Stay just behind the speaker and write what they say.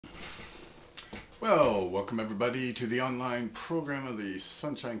Well, welcome everybody to the online program of the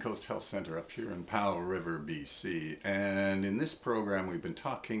Sunshine Coast Health Center up here in Powell River, BC. And in this program, we've been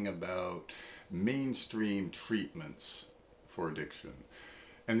talking about mainstream treatments for addiction.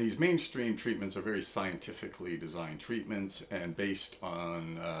 And these mainstream treatments are very scientifically designed treatments and based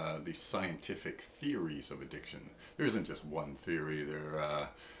on the scientific theories of addiction. There isn't just one theory.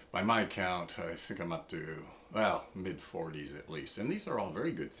 By my count, I think I'm up to, well, mid-40s at least. And these are all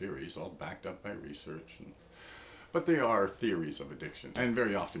very good theories, all backed up by research. But they are theories of addiction and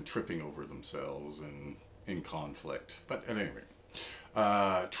very often tripping over themselves and in conflict. But at any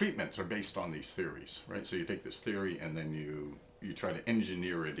rate, treatments are based on these theories, right? So you take this theory and then you try to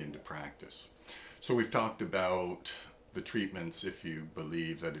engineer it into practice. So we've talked about the treatments if you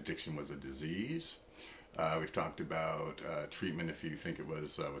believe that addiction was a disease. We've talked about treatment if you think it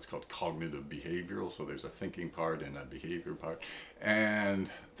was what's called cognitive behavioral, so there's a thinking part and a behavior part. And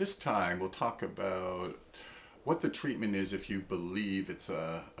this time we'll talk about what the treatment is if you believe it's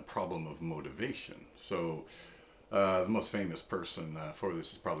a problem of motivation. So the most famous person for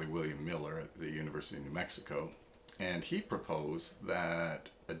this is probably William Miller at the University of New Mexico. And he proposed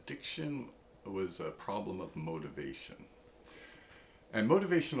that addiction was a problem of motivation. And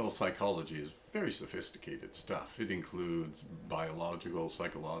motivational psychology is very sophisticated stuff. It includes biological,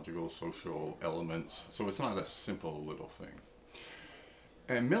 psychological, social elements. So it's not a simple little thing.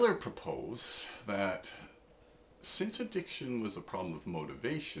 And Miller proposed that since addiction was a problem of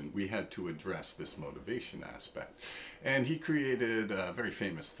motivation, we had to address this motivation aspect. And he created a very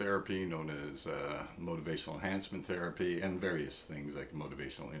famous therapy known as motivational enhancement therapy and various things like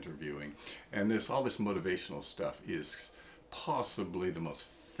motivational interviewing. And all this motivational stuff is possibly the most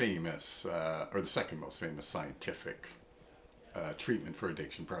famous, or the second most famous scientific treatment for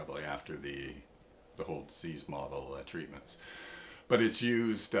addiction, probably after the whole disease model treatments. But it's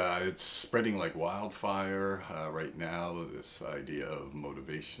used, it's spreading like wildfire right now, this idea of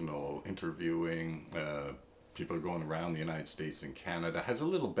motivational interviewing. People are going around the United States and Canada. Has a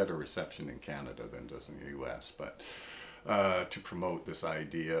little better reception in Canada than it does in the US, but to promote this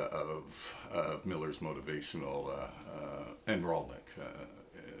idea of Miller's motivational and Rolnick,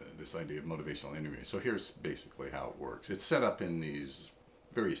 this idea of motivational interviewing. So here's basically how it works. It's set up in these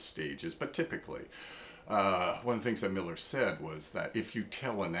various stages, but typically one of the things that Miller said was that if you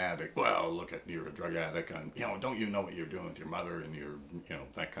tell an addict, well, look, you're a drug addict, and don't you know what you're doing with your mother, and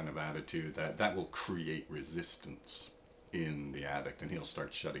that kind of attitude, that will create resistance in the addict, and he'll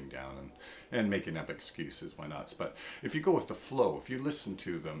start shutting down and making up excuses, why not? But if you go with the flow, if you listen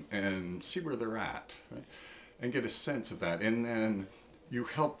to them and see where they're at, right, and get a sense of that, and then you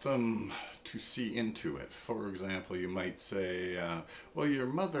help them to see into it. For example, you might say, well, your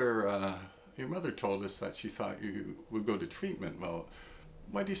mother told us that she thought you would go to treatment. Well,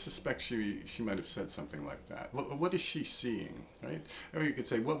 why do you suspect she might have said something like that? What is she seeing, right? Or you could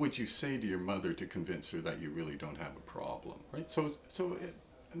say, what would you say to your mother to convince her that you really don't have a problem, right? So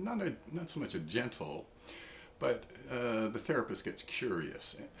not so much a gentle, but the therapist gets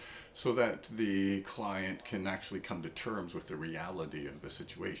curious so that the client can actually come to terms with the reality of the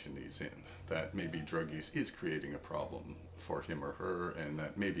situation he's in, that maybe drug use is creating a problem for him or her, and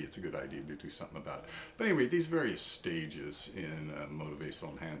that maybe it's a good idea to do something about it. But anyway, these various stages in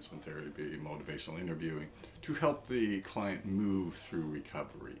motivational enhancement therapy, motivational interviewing, to help the client move through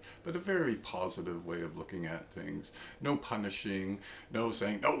recovery. But a very positive way of looking at things. No punishing, no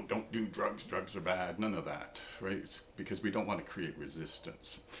saying, no, don't do drugs, drugs are bad, none of that, right? It's because we don't want to create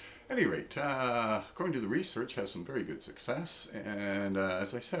resistance. At any rate, according to the research, has some very good success, and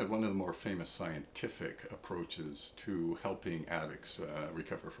as I said, one of the more famous scientific approaches to helping addicts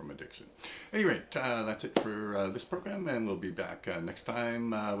recover from addiction. At any rate, that's it for this program, and we'll be back next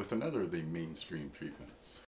time with another of the mainstream treatments.